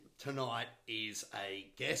tonight is a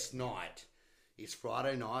guest night. It's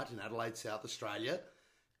Friday night in Adelaide, South Australia,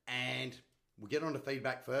 and we'll get on to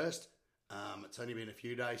feedback first. It's only been a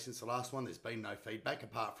few days since the last one. There's been no feedback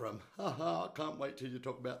apart from, I can't wait till you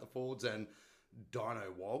talk about the Fords and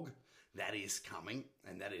Dino Wog. That is coming,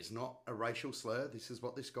 and that is not a racial slur. This is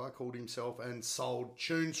what this guy called himself and sold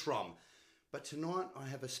tunes from. But tonight I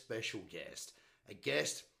have a special guest. A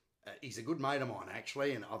guest, he's a good mate of mine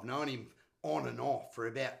actually, and I've known him on and off for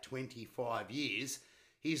about 25 years.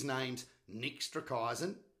 His name's Nick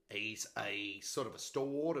Streckeisen. He's a sort of a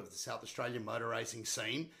stalwart of the South Australian motor racing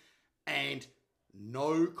scene, and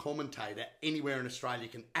no commentator anywhere in Australia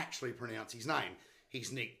can actually pronounce his name.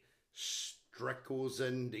 He's Nick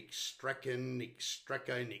Streckeisen, Nick Strecken, Nick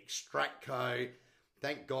Strecko, Nick Stratco.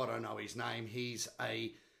 Thank God I know his name. He's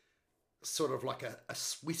a sort of like a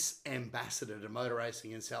Swiss ambassador to motor racing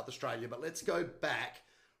in South Australia. But let's go back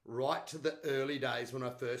right to the early days when I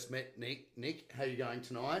first met Nick. Nick, how are you going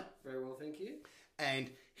tonight? Very well, thank you. And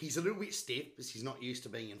he's a little bit stiff because he's not used to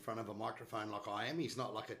being in front of a microphone like I am. He's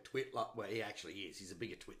not like a twit like, well, he actually is. He's a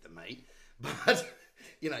bigger twit than me. But,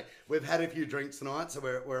 you know, we've had a few drinks tonight, so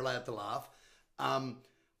we're allowed to laugh.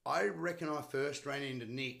 I reckon I first ran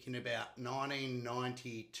into Nick in about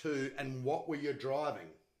 1992. And what were you driving?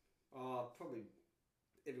 Oh, probably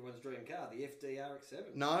everyone's dream car, the FD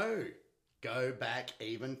RX-7. No, go back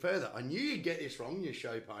even further. I knew you'd get this wrong, you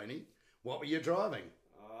show pony. What were you driving?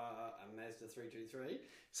 A Mazda 323.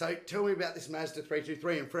 So tell me about this Mazda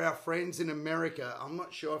 323. And for our friends in America, I'm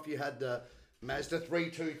not sure if you had the Mazda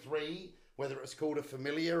 323, whether it was called a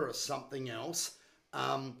Familiar or something else.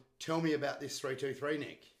 Tell me about this 323,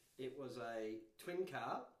 Nick. It was a twin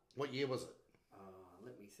car. What year was it?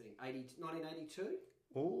 Let me think. 1982?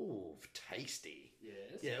 Oh, tasty.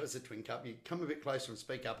 Yes. Yeah, it was a twin car. You come a bit closer and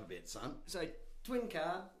speak up a bit, son. So, twin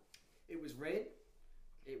car. It was red.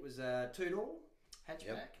 It was a two-door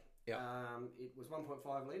hatchback. Yep. It was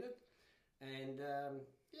 1.5 litre. And,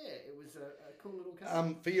 it was a cool little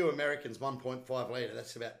car. For you Americans, 1.5 litre,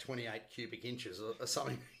 that's about 28 cubic inches or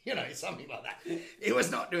something, something like that. It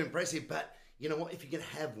was not too impressive, but you know what? If you're going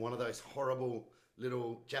to have one of those horrible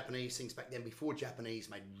little Japanese things back then, before Japanese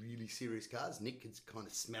made really serious cars, Nick could kind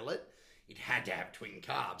of smell it. It had to have twin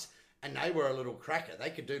carbs, and they were a little cracker.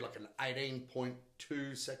 They could do like an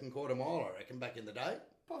 18.2 second quarter mile, I reckon, back in the day.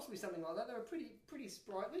 Possibly something like that. They were pretty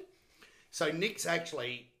sprightly. So Nick's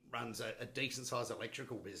actually runs a decent sized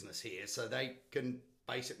electrical business here, so they can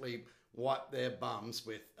basically wipe their bums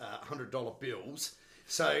with $100 bills.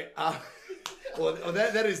 So,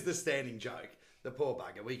 that is the standing joke. The poor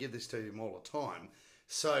bugger. We give this to him all the time.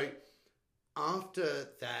 So after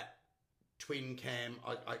that twin cam,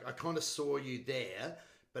 I kind of saw you there.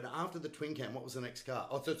 But after the twin cam, what was the next car?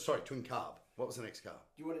 Oh, sorry, twin carb. What was the next car?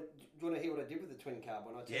 Do you want to hear what I did with the twin carb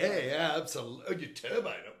when I turboed it? Yeah, absolutely. Oh, you turboed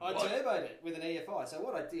it. I turboed it with an EFI. So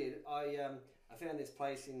what I did, I found this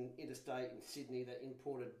place in interstate in Sydney that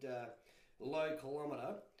imported low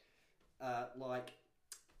kilometre,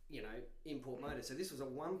 import motors. So this was a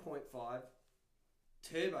 1.5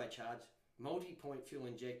 turbocharged, multi-point fuel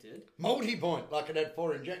injected. Multi-point, like it had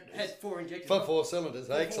 4 injectors. Had 4 injectors. For 4 cylinders,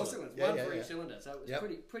 excellent. 4 cylinders, one for each cylinder. So it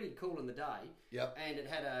was pretty cool in the day. Yep. And it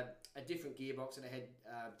had a different gearbox, and it had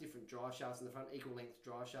different drive shafts in the front, equal length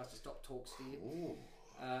drive shafts to stop torque steer.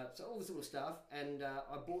 So all this little stuff. And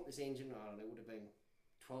I bought this engine, I don't know, it would have been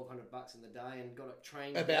 $1,200 in the day, and got it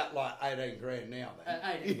trained. About like 18 grand now, then.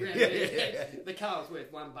 18 grand, yeah. The car was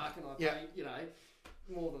worth $1, and I paid,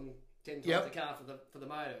 more than 10 times the car for the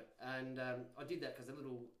motor. And I did that because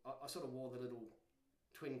I sort of wore the little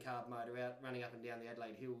twin carb motor out, running up and down the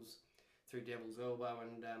Adelaide Hills through Devil's Elbow,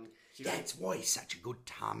 and that's why he's such a good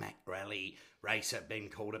tarmac rally racer, Ben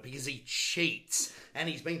Calder, because he cheats, and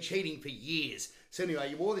he's been cheating for years. So anyway,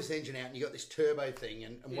 you wore this engine out and you got this turbo thing,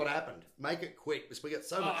 and what happened? Make it quick, because we got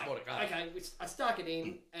so much more to go. Okay, I stuck it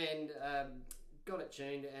in and got it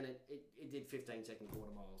tuned, and it did 15-second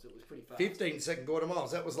quarter miles. It was pretty fast. 15-second quarter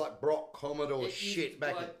miles. That was like Brock Commodore shit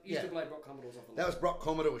back in... Used to blow Brock Commodores off the line. That was Brock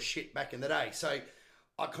Commodore shit back in the day. So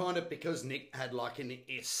I kind of, because Nick had like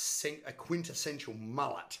a quintessential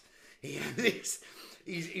mullet, he had this...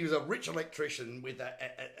 He was a rich electrician with a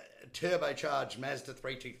turbocharged Mazda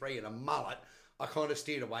 323 and a mullet. I kind of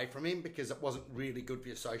steered away from him because it wasn't really good for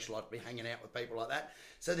your social life to be hanging out with people like that.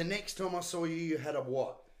 So the next time I saw you, you had a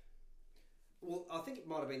what? Well, I think it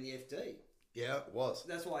might have been the FD. Yeah, it was.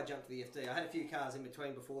 That's why I jumped to the FD. I had a few cars in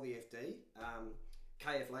between before the FD.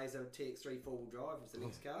 KF Laser TX3 4-wheel drive was the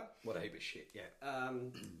next car. What a heap of shit, yeah.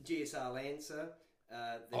 GSR Lancer,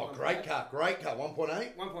 Great car,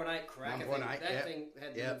 1.8. 1.8 crack. 1.8, that thing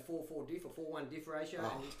had the 4.4 diff or 4.1 diff ratio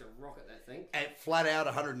and used to rocket that thing. At flat out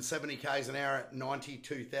 170 k's an hour at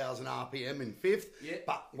 92,000 RPM in fifth. Yeah.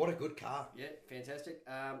 But what a good car. Yeah, fantastic.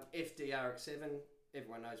 FDRX7,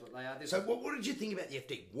 everyone knows what they are. So what did you think about the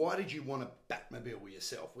FD? Why did you want to Batmobile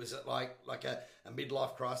yourself? Was it like a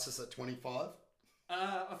midlife crisis at 25?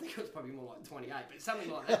 I think it was probably more like 28, but something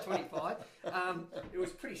like that, 25. It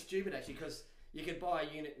was pretty stupid actually because you could buy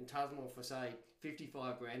a unit in Tasmore for say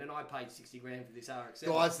 55 grand, and I paid 60 grand for this RX-7.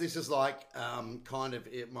 Guys, this is like kind of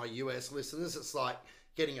my US listeners. It's like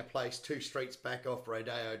getting a place 2 streets back off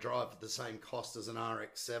Rodeo Drive at the same cost as an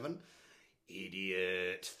RX-7.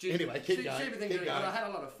 Idiot. Anyway, keep going. Stupid thing keep to do, going. but I had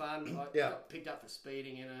a lot of fun. I Yeah. got picked up for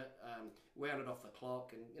speeding in it, wound it off the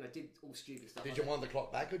clock, and did all stupid stuff. Did like you that. want the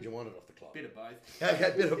clock back or did you want it off the clock? Bit of both. Okay,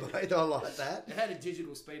 a bit of both. I like that. It had a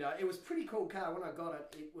digital speedo. It was a pretty cool car. When I got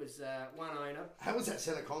it, it was one owner. How was that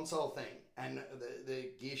center console thing and the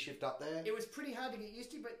gear shift up there? It was pretty hard to get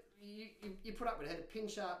used to, but you put up with it. It had a pin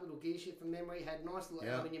sharp little gear shift from memory, had nice little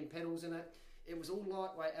aluminium pedals in it. It was all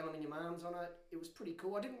lightweight aluminium arms on it. It was pretty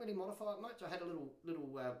cool. I didn't really modify it much. I had a little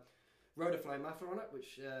Rotaflow muffler on it,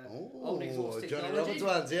 which old exhaust technology. Johnny Roberts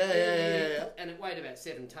ones, yeah. And it weighed about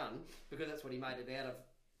 7 tonne because that's what he made it out of.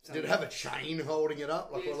 Did it have a chain holding it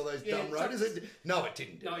up like one of those dumb rotors? No, it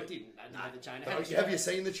didn't. No, it didn't. It didn't have the chain. Have you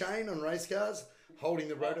seen the chain on race cars holding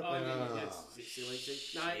the rotor? That's silly.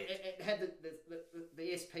 No, it had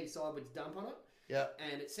the SP sideways dump on it. Yeah.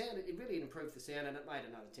 And it really improved the sound, and it made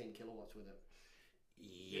another 10 kilowatts with it.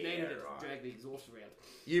 You needed it to drag the exhaust around.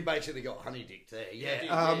 You basically got honey dicked there,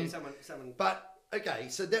 Someone. But okay,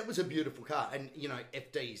 so that was a beautiful car, and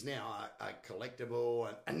FDs now are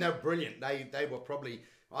collectible, and they're brilliant. They were probably,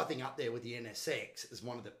 I think, up there with the NSX as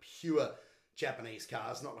one of the pure Japanese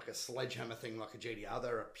cars, not like a sledgehammer thing like a GTR.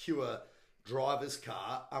 They're a pure driver's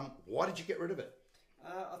car. Why did you get rid of it?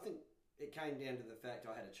 I think it came down to the fact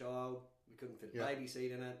I had a child. We couldn't fit a baby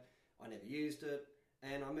seat in it. I never used it,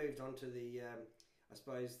 and I moved on to the. I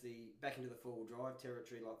suppose back into the 4-wheel drive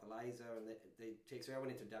territory, like the Laser and the TX3. I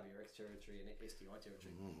went into WRX territory and STI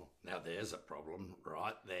territory. Now there's a problem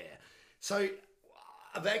right there. So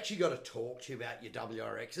I've actually got to talk to you about your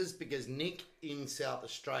WRXs because Nick in South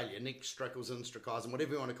Australia, Nick Streckleson,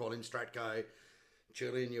 whatever you want to call him, Stratco,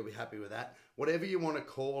 Julian, you'll be happy with that. Whatever you want to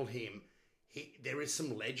call him, there is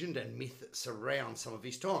some legend and myth that surrounds some of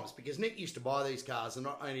his times because Nick used to buy these cars and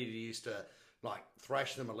not only did he used to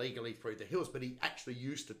thrash them illegally through the hills, but he actually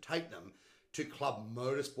used to take them to club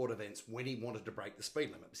motorsport events when he wanted to break the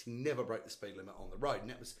speed limit. He never broke the speed limit on the road, and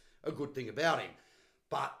that was a good thing about him.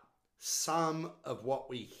 But some of what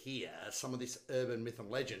we hear, some of this urban myth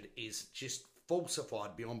and legend, is just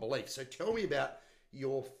falsified beyond belief. So tell me about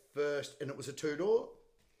your first, and it was a 2-door?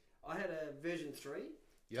 I had a version 3,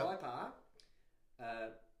 Type R,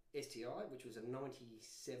 STI, which was a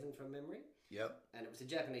 97 from memory. Yep. And it was a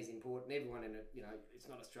Japanese import, and everyone in it, it's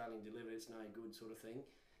not Australian delivered, it's no good sort of thing.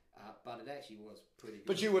 But it actually was pretty good.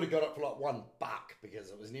 But you would have got it for like $1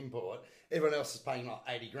 because it was an import. Everyone else was paying like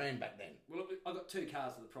 80 grand back then. Well, I got 2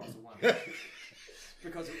 cars for the price of one.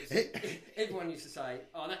 Because everyone used to say,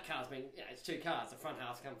 oh, that car's been, it's 2 cars. The front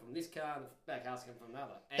half's come from this car and the back half's come from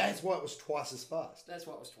another. And that's why it was twice as fast. That's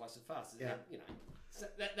why it was twice as fast. So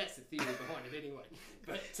that's the theory behind it anyway.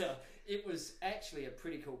 But it was actually a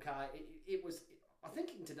pretty cool car. It was, I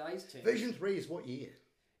think in today's terms... Version 3 is what year?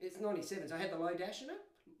 It's 97, so I had the low dash in it.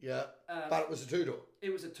 Yeah, but it was a 2-door.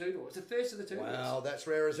 It was a 2-door. It's the first of the 2-doors. Wow, that's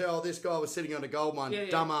rare as hell. This guy was sitting on a gold mine,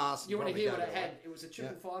 dumbass. You want to hear what it had? It was a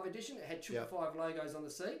 555 edition. It had 555 logos on the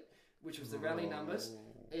seat, which was the rally numbers.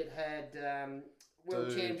 It had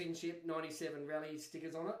World Championship 97 rally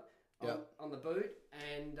stickers on it, on the boot.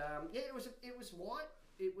 And it was white.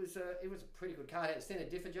 It was a pretty good car. It had a centre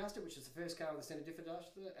diff adjuster, which is the first car with a centre diff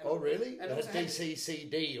adjuster. Oh, really? And it had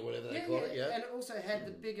DCCD or whatever they call it, And it also had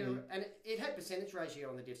the bigger, and it had percentage ratio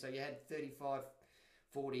on the diff, so you had 35,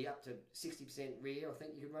 40 up to 60% rear. I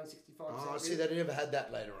think you could run 65%. Oh, rear. see, they never had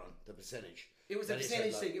that later on, the percentage. It was a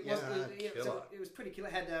percentage thing. It killer. It was pretty killer.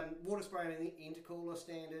 It had water spray and intercooler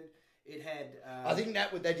standard. It had... I think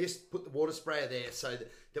they just put the water sprayer there so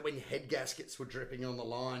that when your head gaskets were dripping on the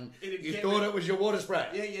line, you thought it was your water sprayer.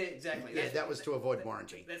 Yeah, exactly. That was to avoid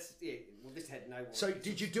warranty. Well, this had no warranty. So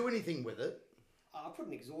did you do anything with it? I put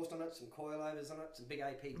an exhaust on it, some coilovers on it, some big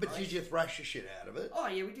AP But did you thrash the shit out of it? Oh,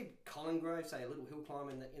 yeah, we did Colin Grove, say a little hill climb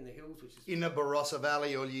in the hills, which is... In the Barossa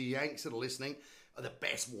Valley, all you Yanks that are listening, the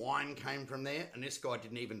best wine came from there, and this guy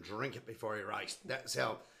didn't even drink it before he raced. That's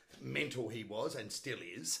how mental he was, and still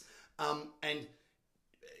is. And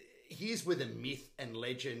here's where the myth and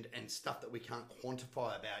legend and stuff that we can't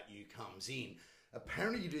quantify about you comes in.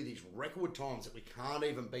 apparently you do these record times that we can't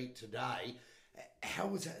even beat today. How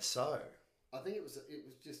was that so? I think it was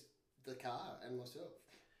just the car and myself.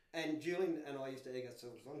 And Julian and I used to egg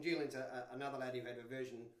ourselves on. Julian's another lad who had a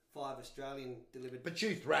version 5 Australian delivered. But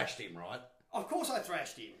you thrashed him, right? Of course I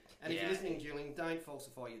thrashed him. And if you're listening, Julian, don't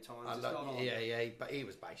falsify your times. It's not on. Yeah, but he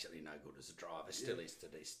was basically no good as a driver. Still is to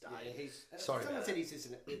this day. Yeah, he's... Sorry someone about said that. he's just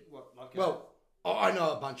I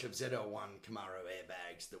know a bunch of ZL1 Camaro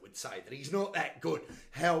airbags that would say that he's not that good.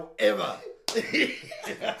 However,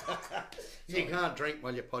 you can't drink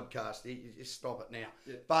while you podcast. You just stop it now.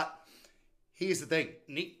 Yeah. But here's the thing.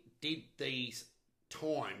 Nick did these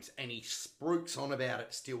times and he spruiks on about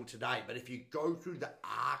it still today. But if you go through the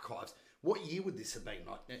archives, what year would this have been?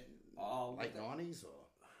 Like late 90s? Or?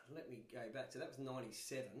 Let me go back to that. Was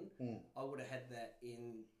 97. I would have had that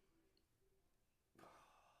in...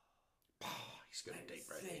 He's got a deep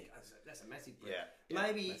breath. That's a massive breath. Yeah.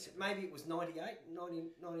 Maybe it was 98,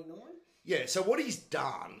 99. Yeah, so what he's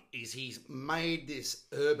done is he's made this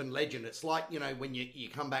urban legend. It's like, when you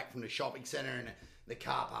come back from the shopping centre and the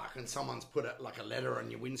car park and someone's put a letter on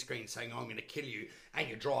your windscreen saying, I'm going to kill you, and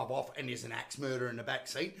you drive off and there's an axe murder in the back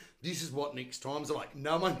seat. This is what Nick's times are like.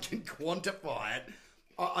 No one can quantify it.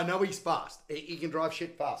 I know he's fast. He can drive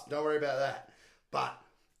shit fast. Don't worry about that. But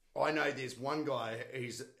I know there's one guy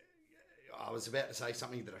who's... I was about to say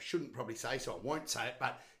something that I shouldn't probably say, so I won't say it,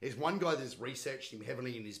 but there's one guy that's researched him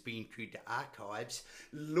heavily and has been through the archives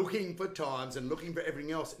looking for times and looking for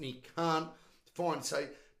everything else, and he can't find. So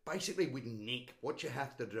basically with Nick, what you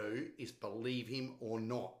have to do is believe him or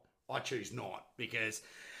not. I choose not, because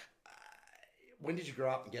when did you grow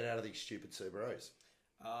up and get out of these stupid Subarus?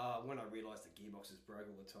 When I realised the gearboxes broke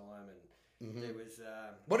all the time, and there was...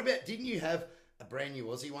 What about, didn't you have a brand new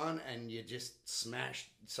Aussie one and you just smashed,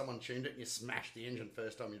 someone tuned it and you smashed the engine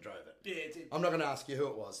first time you drove it? Yeah. I'm not going to ask you who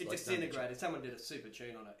it was. It disintegrated. Someone did a super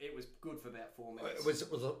tune on it. It was good for about 4 minutes.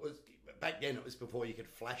 It was back then, it was before you could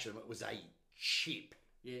flash them. It was a chip.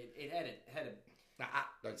 Yeah, it had a...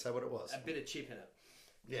 don't say what it was. A bit of chip in it.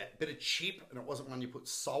 Yeah, a bit of chip, and it wasn't one you put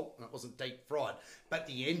salt, and it wasn't deep fried. But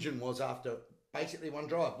the engine was after basically one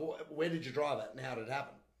drive. Where did you drive it and how did it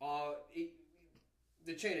happen?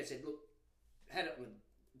 The tuner said, look, had it on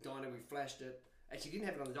the dyno, we flashed it. Actually, didn't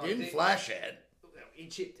have it on the dyno. You didn't flash it. He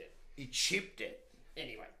chipped it. He chipped it.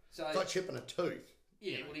 Anyway, so... It's like chipping a tooth.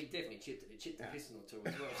 Yeah, well, he definitely chipped it. He chipped the piston or two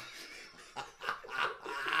as well.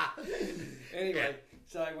 Anyway,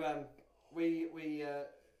 so we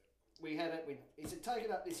had it. He said, take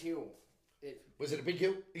it up this hill. Was it a big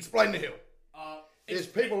hill? Explain the hill. There's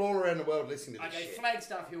people all around the world listening to this shit.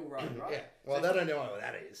 Flagstaff Hill Road, right? Yeah. Well, they don't know what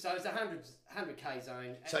that is. So it's a 100k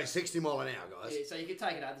zone. So 60 mile an hour, guys. Yeah, so you could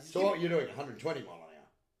take it up. So what you're doing, 120 mile an hour?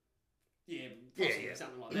 Yeah, possibly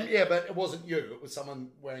something like that. Yeah, but it wasn't you. It was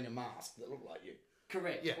someone wearing a mask that looked like you.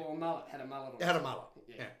 Correct. Yeah. Or a mullet. Had a mullet on it. Had a mullet.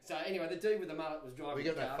 Yeah. So anyway, the dude with the mullet was driving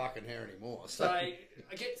the car. We got no fucking hair anymore. So I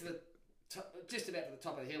get to just about to the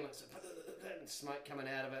top of the hill and it's smoke coming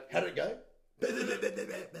out of it. How did it go?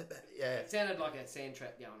 Yeah. It sounded like a sand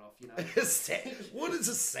trap going off, What does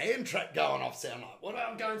a sand trap going off sound like? Well,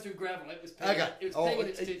 I'm going through gravel. It was pegging, it was pegging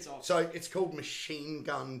its tits off. So it's called machine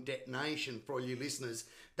gun detonation for all you listeners.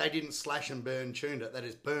 They didn't slash and burn tuned it. They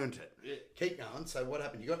just burnt it. Yeah. Keep going. So what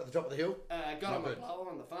happened? You got to the top of the hill? Got on my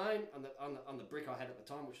blower on the phone, on the brick I had at the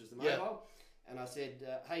time, which was the mobile. And I said,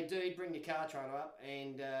 hey, dude, bring your car trailer up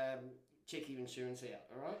and check your insurance out,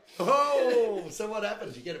 all right? Oh, so what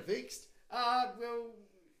happened? Did you get it fixed? Well,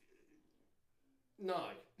 no.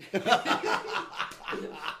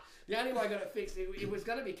 The only way I got it fixed, it was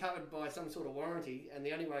going to be covered by some sort of warranty, and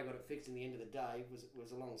the only way I got it fixed in the end of the day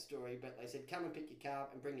was a long story, but they said, come and pick your car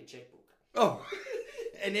up and bring your checkbook. Oh,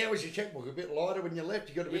 and how was your checkbook? A bit lighter when you left?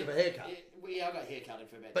 You got a bit of a haircut? Yeah, I got haircutted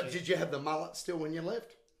for about 2 But did you have the mullet still when you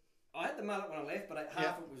left? I had the mullet when I left, but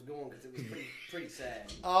half of it was gone because it was pretty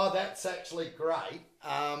sad. Oh, that's actually great.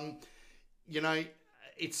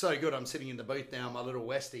 It's so good. I'm sitting in the booth now. My little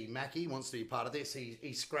Westie, Mackie, wants to be part of this.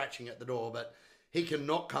 He's scratching at the door, but he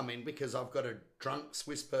cannot come in because I've got a drunk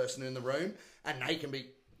Swiss person in the room, and they can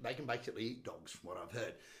basically eat dogs, from what I've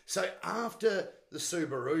heard. So after the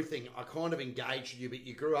Subaru thing, I kind of engaged you, but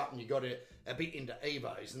you grew up and you got a bit into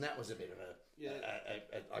Evos, and that was a bit of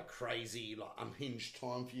a crazy, unhinged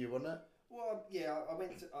time for you, wasn't it? Well, yeah,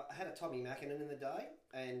 I had a Tommy Mackinnon in the day,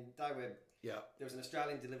 and they were... Yeah. There was an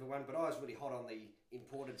Australian delivered one, but I was really hot on the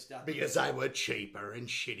imported stuff. Because they were cheaper and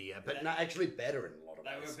shittier, but actually better in a lot of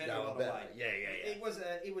ways. They were better in a lot of ways. Yeah.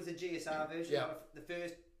 It was a GSR version of the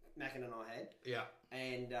first Mackinnon I had. Yeah.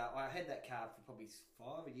 And I had that car for probably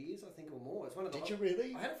 5 years, I think, or more. It's one of the... Did you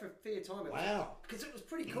really? I had it for a fair time. Wow. Because it was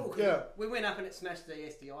pretty cool. Yeah. We went up and it smashed the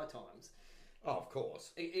SDI times. Oh, of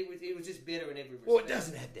course. It was just better in every respect. Well, it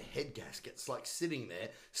doesn't have the head gaskets like sitting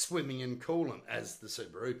there swimming in coolant, as the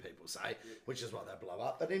Subaru people say, which is why they blow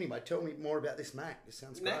up. But anyway, tell me more about this Mac. This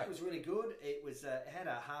sounds great. Mac was really good. It was had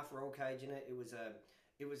a half roll cage in it.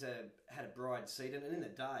 Had a bride seat in it. And in the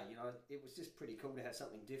day, it was just pretty cool to have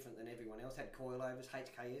something different than everyone else. Had coilovers,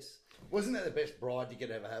 HKS. Wasn't that the best bride you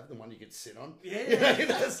could ever have? The one you could sit on? Yeah. Yeah.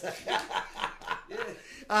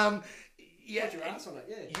 Put your ass on it,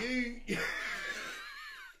 yeah. You...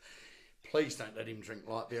 Please don't let him drink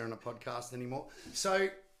light beer on a podcast anymore. So,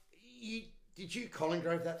 did you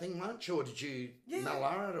Collinggrove that thing much, or did you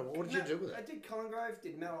Mallara it, or what did you do with it? I did Collinggrove,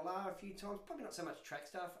 did Mallara a few times. Probably not so much track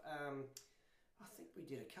stuff. I think we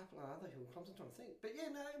did a couple of other hill climbs. I'm trying to think, but yeah,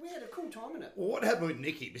 no, we had a cool time in it. Well, what happened with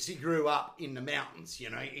Nicky? Because he grew up in the mountains.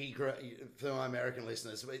 He grew. For my American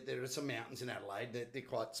listeners, there are some mountains in Adelaide. They're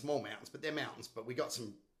quite small mountains, but they're mountains. But we got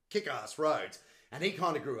some kick-ass roads, and he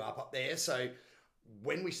kind of grew up there. So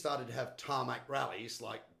when we started to have tarmac rallies,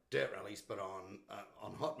 like dirt rallies, but on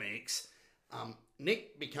hot mix,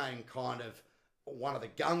 Nick became kind of one of the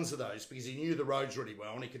guns of those because he knew the roads really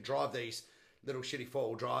well, and he could drive these little shitty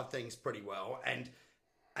four-wheel drive things pretty well, and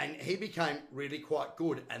he became really quite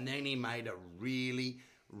good. And then he made a really,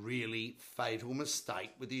 really fatal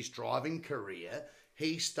mistake with his driving career.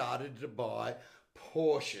 He started to buy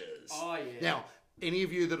Porsches. Oh, yeah. Now, any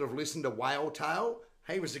of you that have listened to Whale Tail,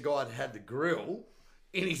 he was the guy that had the grill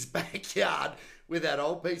in his backyard with that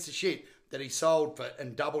old piece of shit that he sold for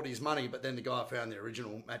and doubled his money, but then the guy found the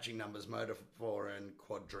original matching numbers motor for and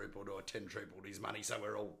quadrupled or tripled his money, so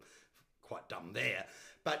we're all quite dumb there.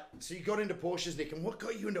 But so you got into Porsches, Nick, and what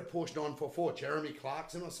got you into Porsche 944? Jeremy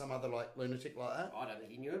Clarkson or some other lunatic like that? I don't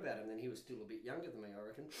think he knew about him then. He was still a bit younger than me, I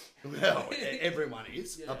reckon. Well, everyone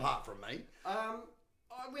is, apart from me. I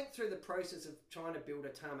went through the process of trying to build a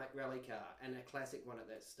tarmac rally car and a classic one at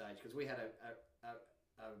that stage because we had a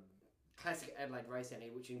classic Adelaide race out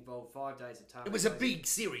here which involved 5 days of tarmac. It was a big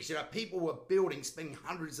series. People were spending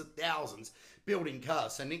hundreds of thousands building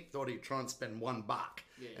cars. So Nick thought he'd try and spend $1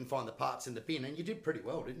 and find the parts in the bin, and you did pretty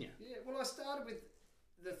well, didn't you? Yeah. Well, I started with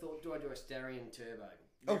the thought: do I do a Starion turbo,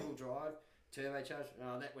 rear-wheel drive, turbocharged?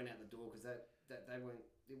 No, that went out the door because that they weren't.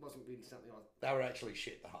 It wasn't really something I. They were actually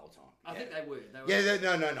shit the whole time. I think they were. No. I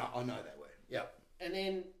know they were. Yep. And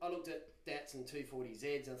then I looked at Datsun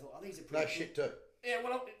 240Zs and I thought, these are pretty. No shit too. Yeah,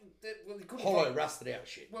 well, you couldn't. Hollow, rusted out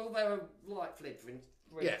shit. Well, they were like Flintstone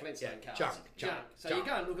cars. Junk. So you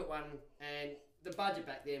go and look at one, and the budget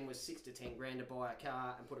back then was $6 to $10 grand to buy a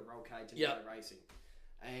car and put a roll cage and go racing.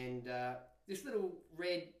 And this little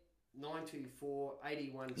red 924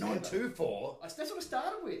 81 924. That's what I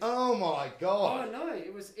started with. Oh my god! Oh no,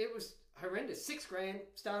 it was horrendous. $6 grand.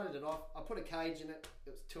 Started it off. I put a cage in it.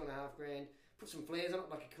 It was $2.5 grand. Put some flares on it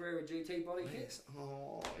like a Carrera GT body kit. Yes.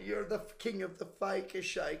 Oh, you're the king of the faker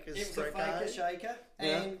shakers. It was a faker shaker.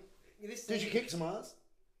 And did you kick some ass?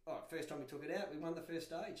 Oh, first time we took it out, we won the first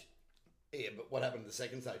stage. Yeah, but what happened to the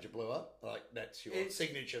second stage? It blew up? Like, that's your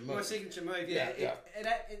signature move. My signature move, yeah.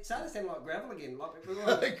 It started to sound like gravel again. Like we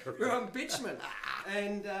were on bitumen.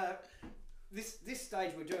 And this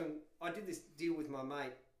stage we're doing, I did this deal with my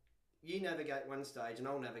mate. You navigate one stage and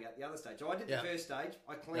I'll navigate the other stage. So I did the first stage.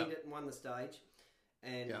 I cleaned it and won the stage.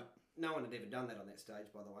 And no one had ever done that on that stage,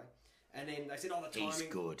 by the way. And then they said, the timing. He's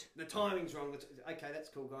good. The timing's wrong. Okay, that's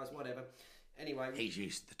cool, guys, whatever. Anyway. He's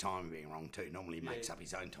used to the timing being wrong too. Normally he makes up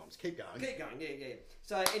his own times. Keep going. Yeah.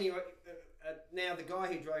 So anyway, now the guy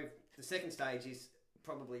who drove the second stage is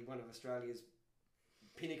probably one of Australia's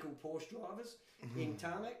pinnacle Porsche drivers in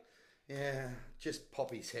tarmac. Yeah, just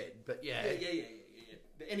pop his head, but yeah. Yeah.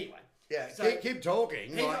 But anyway. Yeah, so keep talking.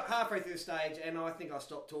 He got halfway through the stage and I think I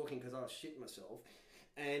stopped talking because I was shitting myself.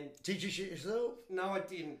 And did you shit yourself? No, I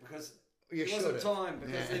didn't because it wasn't time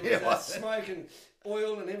because there was smoke and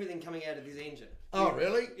oil and everything coming out of his engine. Oh,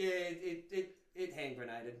 really? Yeah, it hand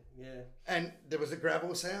grenaded, yeah. And there was a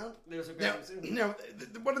gravel sound? There was a gravel sound. Now,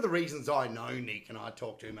 one of the reasons I know Nick and I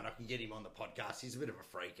talk to him and I can get him on the podcast, he's a bit of a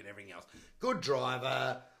freak and everything else. Good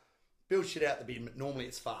driver, builds shit out the bin, but normally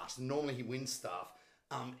it's fast. And normally he wins stuff.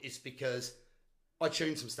 It's because I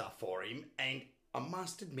tuned some stuff for him, and I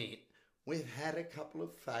must admit, we've had a couple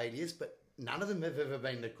of failures, but none of them have ever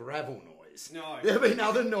been the gravel noise. No. There have been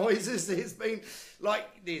other noises. There's been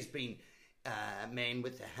man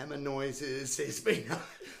with the hammer noises. There's been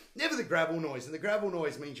never the gravel noise, and the gravel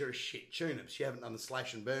noise means you're a shit tuner because you haven't done the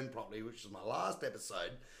slash and burn properly, which was my last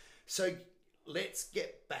episode. So let's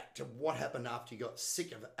get back to what happened after you got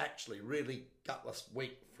sick of actually really gutless,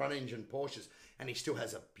 weak front engine Porsches, and he still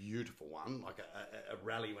has a beautiful one, like a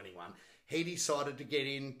rally winning one. He decided to get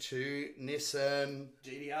into Nissan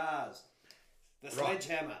GTRs. The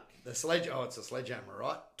Sledgehammer. Oh, it's a Sledgehammer,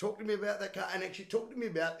 right? Talk to me about that car, and actually talk to me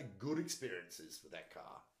about the good experiences with that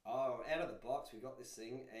car. Oh, out of the box, we got this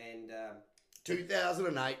thing, and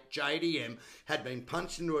 2008, JDM had been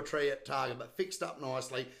punched into a tree at Targa, but fixed up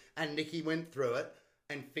nicely, and Nicky went through it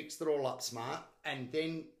and fixed it all up smart. And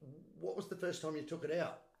then, what was the first time you took it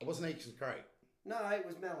out? It wasn't Eastern Creek. No, it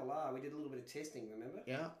was Malala. We did a little bit of testing, remember?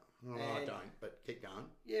 Yeah. Oh, I don't, but keep going.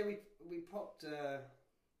 Yeah, we popped...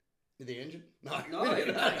 the engine? No.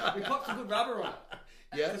 We popped some good rubber on it.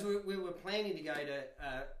 Yeah. Because we were planning to go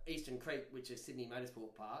to Eastern Creek, which is Sydney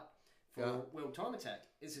Motorsport Park, for World Time Attack.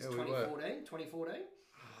 This is 2014. I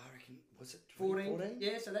reckon, was it 2014?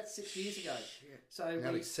 Yeah, so that's 6 years ago. So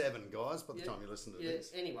nearly 7, guys, by the time you listen to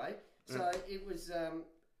this. Anyway, so it was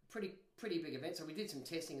pretty big event. So we did some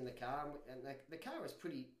testing in the car, and the car was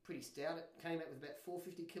pretty stout. It came out with about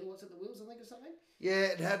 450 kilowatts at the wheels, I think, or something. Yeah,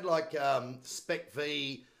 it had like Spec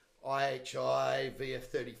V, IHI,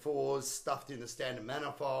 VF34s stuffed in the standard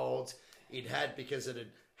manifolds. It had, because it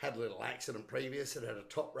had a little accident previous, it had a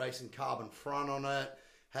top racing carbon front on it,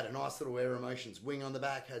 had a nice little Air Emotions wing on the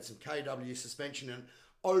back, had some KW suspension, and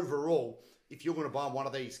overall, if you're going to buy one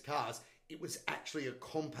of these cars, it was actually a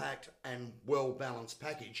compact and well-balanced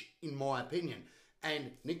package, in my opinion.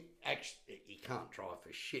 And Nick, actually, he can't drive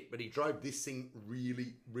for shit, but he drove this thing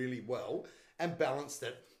really, really well and balanced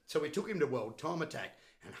it. So we took him to World Time Attack,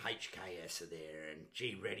 and HKS are there, and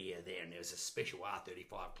G-Ready are there, and there was a special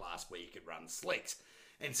R35 class where you could run slicks.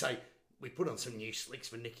 And so we put on some new slicks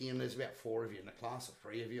for Nicky, and there's about 4 of you in the class, or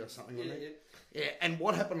 3 of you or something on there. Yeah, and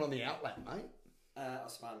what happened on the outlap, mate? I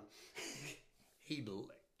spun. He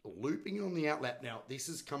looping on the outlap. Now, this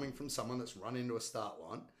is coming from someone that's run into a start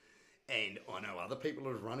line, and I know other people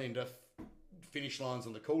have run into finish lines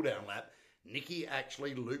on the cool-down lap. Nicky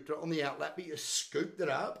actually looped it on the outlap, but you scooped it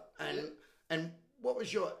up, and what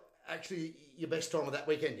was your best time of that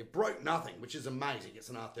weekend? You broke nothing, which is amazing. It's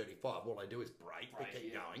an R35. All they do is break. They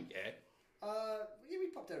keep going, we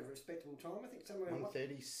popped out a respectable time. I think somewhere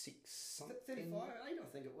 136 something. 35.8,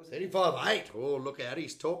 I think it was. 35.8. Oh, look out,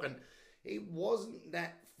 he's talking. He wasn't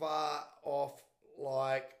that far off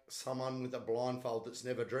like someone with a blindfold that's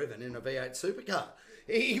never driven in a V8 supercar.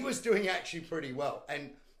 He was doing actually pretty well.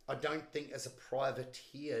 And I don't think as a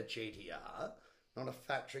privateer GTR, not a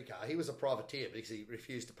factory car, he was a privateer because he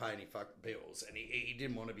refused to pay any fucking bills, and he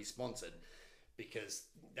didn't want to be sponsored because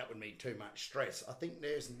that would mean too much stress. I think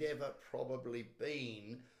there's never probably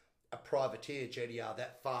been a privateer GTR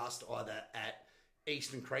that fast either at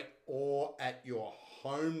Eastern Creek or at your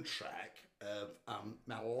home track of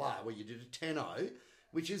Malala, where you did a 10.0,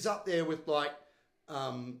 which is up there with like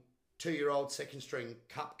 2-year-old second string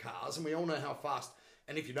cup cars, and we all know how fast.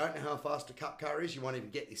 And if you don't know how fast a cup car is, you won't even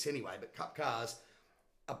get this anyway. But cup cars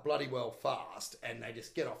are bloody well fast, and they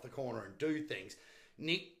just get off the corner and do things.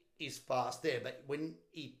 Nick is fast there, but when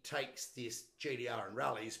he takes this GTR and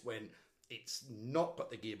rallies, when it's not got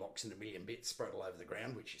the gearbox in a million bits spread all over the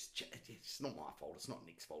ground, which is it's not my fault, it's not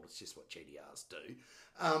Nick's fault, it's just what GTRs do.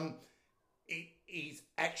 He's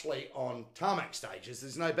actually on tarmac stages.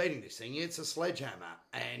 There's no beating this thing. It's a sledgehammer,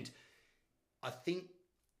 and I think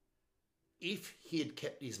if he had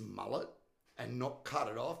kept his mullet and not cut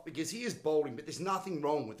it off, because he is balding, but there's nothing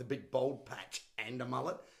wrong with a big bald patch and a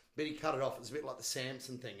mullet, but he cut it off. It's a bit like the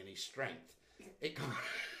Samson thing and his strength. It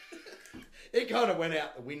kind of went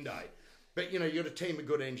out the window. But, you know, you've got a team of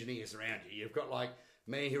good engineers around you. You've got, like,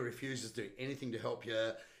 me who refuses to do anything to help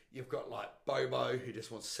you. You've got, like, Bobo who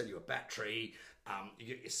just wants to sell you a battery. You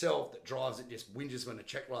get yourself that drives it, just whinges when a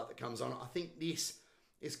check light that comes on. I think this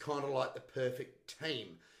is kind of like the perfect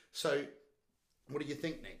team. So, what do you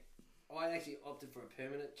think, Nick? I actually opted for a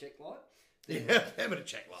permanent check light. Yeah, permanent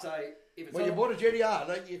check light. So if it's you bought a GTR,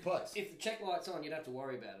 don't you? Close. If the check light's on, you don't have to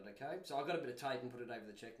worry about it, okay? So I got a bit of tape and put it over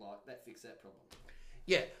the check light. That fixed that problem.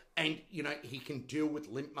 Yeah, and, you know, he can deal with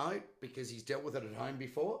limp mode because he's dealt with it at home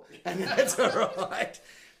before, and that's all right.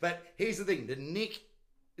 But here's the thing. The Nick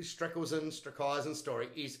Streckelsen story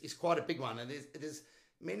is quite a big one, and there's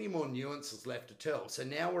many more nuances left to tell. So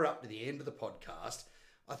now we're up to the end of the podcast.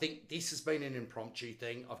 I think this has been an impromptu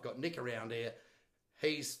thing. I've got Nick around here.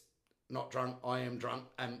 He's not drunk. I am drunk.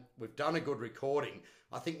 And we've done a good recording.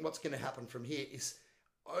 I think what's going to happen from here is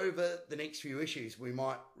over the next few issues, we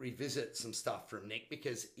might revisit some stuff from Nick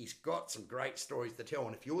because he's got some great stories to tell.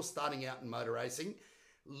 And if you're starting out in motor racing,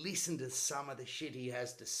 listen to some of the shit he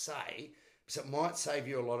has to say because it might save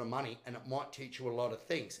you a lot of money and it might teach you a lot of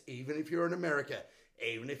things. Even if you're in America,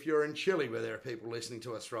 even if you're in Chile where there are people listening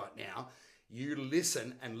to us right now, you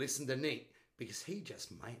listen to Nick because he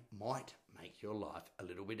just might make your life a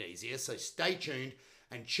little bit easier. So stay tuned.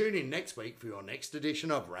 and tune in next week for your next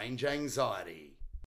edition of Range Anxiety.